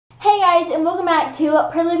guys, and welcome back to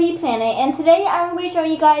Perler Bead Planet, and today I'm going to be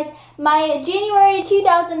showing you guys my January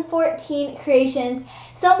 2014 creations.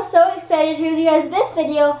 So I'm so excited to share with you guys this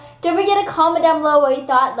video. Don't forget to comment down below what you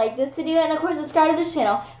thought, like this video, and of course subscribe to this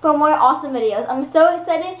channel for more awesome videos. I'm so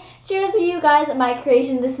excited to share with you guys my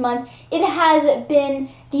creation this month. It has been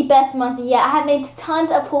the best month yet. I have made tons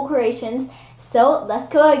of cool creations. So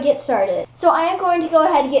let's go ahead and get started. So I am going to go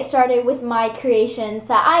ahead and get started with my creations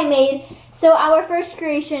that I made. So our first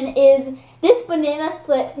creation is this banana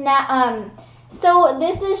split. So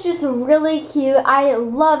this is just really cute. I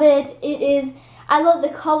love it. I love the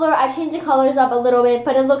color. I changed the colors up a little bit,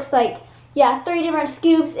 but it looks like, yeah, 3 different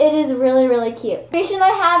scoops. It is really, really cute. The creation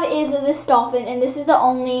I have is this dolphin, and this is the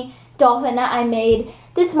only dolphin that I made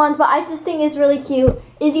this month, but I just think it's really cute.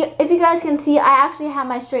 If you guys can see, I actually have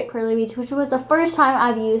my straight Perler beads, which was the first time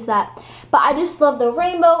I've used that. But I just love the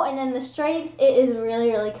rainbow and then the stripes. It is really,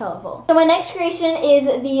 really colorful. So my next creation is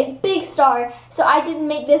the big star. So I did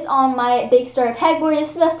make this on my big star pegboard. This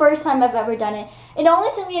is the first time I've ever done it. It only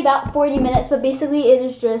took me about 40 minutes, but basically it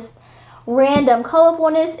is just random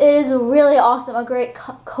colorfulness. It is really awesome, a great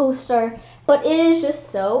coaster, but it is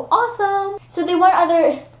just so awesome. So the one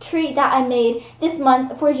other treat that I made this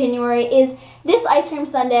month for January is this ice cream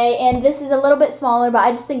sundae, and this is a little bit smaller, but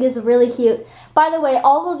I just think it's really cute. By the way,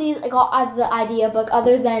 all of these I got out of the idea book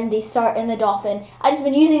other than the star and the dolphin. I've just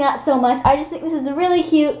been using that so much. I just think this is really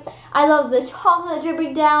cute. I love the chocolate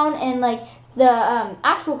dripping down and like the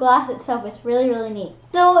actual glass itself. It's really, really neat.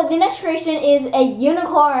 So the next creation is a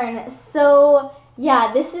unicorn. So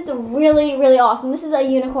yeah, this is really, really awesome. This is a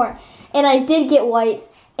unicorn, and I did get whites.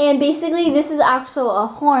 And basically, this is actually a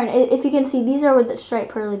horn. If you can see, these are with the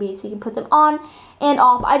striped Perler beads. So you can put them on and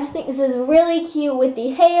off. I just think this is really cute with the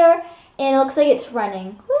hair, and it looks like it's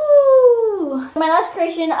running. Woo! My last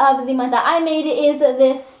creation of the month that I made is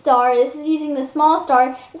this star. This is using the small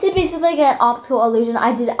star. This is basically like an optical illusion.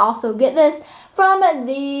 I did also get this from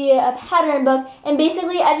the pattern book, and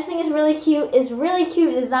basically I just think it's really cute. It's really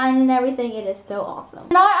cute design and everything. It is so awesome.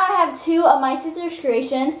 Now I have two of my sister's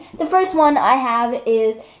creations. The first one I have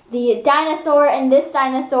is the dinosaur, and this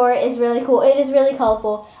dinosaur is really cool. It is really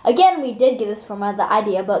colorful. Again, we did get this from the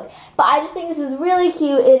idea book, but I just think this is really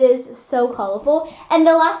cute. It is so colorful. And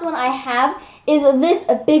the last one I have is this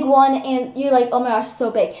a big one, and you're like, oh my gosh, it's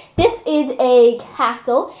so big. This is a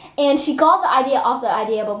castle, and she got the idea off the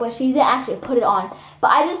idea book, but she didn't actually put it on. But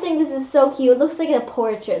I just think this is so cute. It looks like a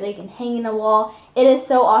portrait they can hang in the wall. It is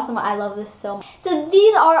so awesome. I love this so much. So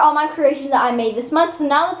these are all my creations that I made this month. So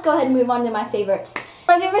now let's go ahead and move on to my favorites.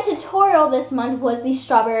 My favorite tutorial this month was the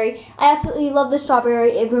strawberry. I absolutely love the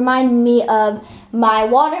strawberry. It reminded me of my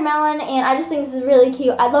watermelon, and I just think this is really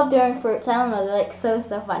cute. I love doing fruits. I don't know, they're like so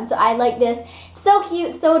fun. So I like this. So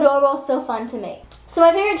cute, so adorable, so fun to make. So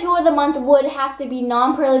my favorite tool of the month would have to be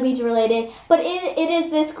non-Perler beads related, but it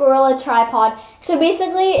is this gorilla tripod. So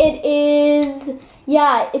basically it is,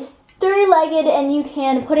 yeah, it's 3-legged, and you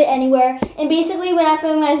can put it anywhere. And basically when I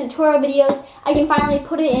film my tutorial videos, I can finally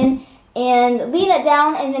put it in and lean it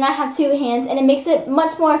down, and then I have 2 hands, and it makes it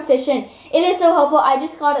much more efficient. It is so helpful. I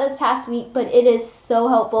just got it this past week, but it is so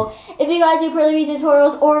helpful. If you guys do Perler bead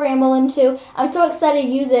tutorials or ramble them too, I'm so excited to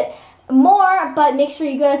use it more, but make sure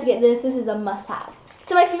you guys get this. This is a must-have.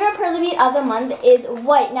 So my favorite Perler bead of the month is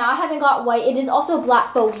white. Now I haven't got white. It is also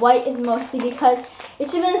black, but white is mostly because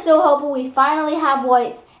it's just been so helpful. We finally have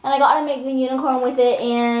whites, and I got to make the unicorn with it,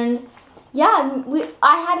 and yeah,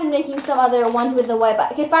 I have been making some other ones with the white,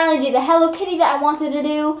 but I could finally do the Hello Kitty that I wanted to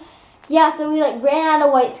do. Yeah, so we like ran out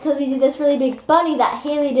of whites because we did this really big bunny that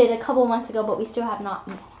Haley did a couple months ago, but we still have not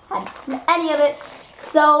had any of it.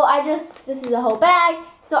 So this is a whole bag,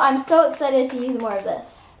 so I'm so excited to use more of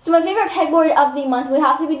this. So my favorite pegboard of the month would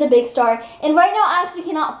have to be the big star, and right now I actually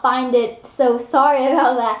cannot find it, so sorry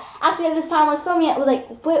about that. Actually, at this time I was filming it, I was like,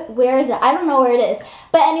 where is it? I don't know where it is.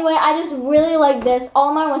 But anyway, I just really like this.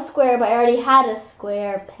 All mine was square, but I already had a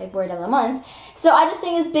square pegboard of the month. So I just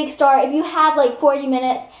think it's big star. If you have like 40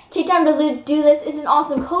 minutes, take time to do this. It's an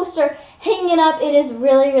awesome coaster. Hanging up, it is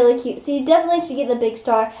really, really cute. So you definitely should get the big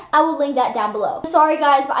star. I will link that down below. Sorry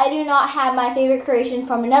guys, but I do not have my favorite creation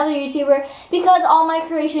from another YouTuber because all my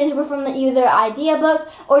creations were from either idea book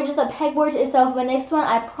or just the pegboard itself. But next one,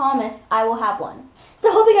 I promise I will have one. So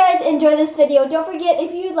I hope you guys enjoyed this video. Don't forget,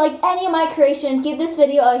 if you like any of my creations, give this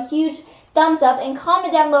video a huge thumbs up and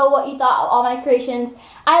comment down below what you thought of all my creations.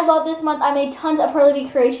 I love this month. I made tons of Perler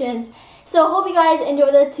bead creations. So hope you guys enjoy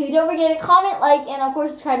this too. Don't forget to comment, like, and of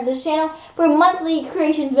course subscribe to this channel for monthly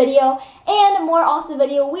creations video and more awesome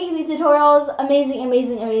video, weekly tutorials. Amazing,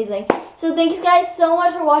 amazing, amazing. So thanks guys so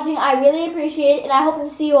much for watching. I really appreciate it, and I hope to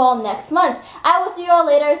see you all next month. I will see you all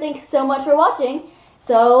later. Thanks so much for watching.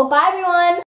 So bye everyone!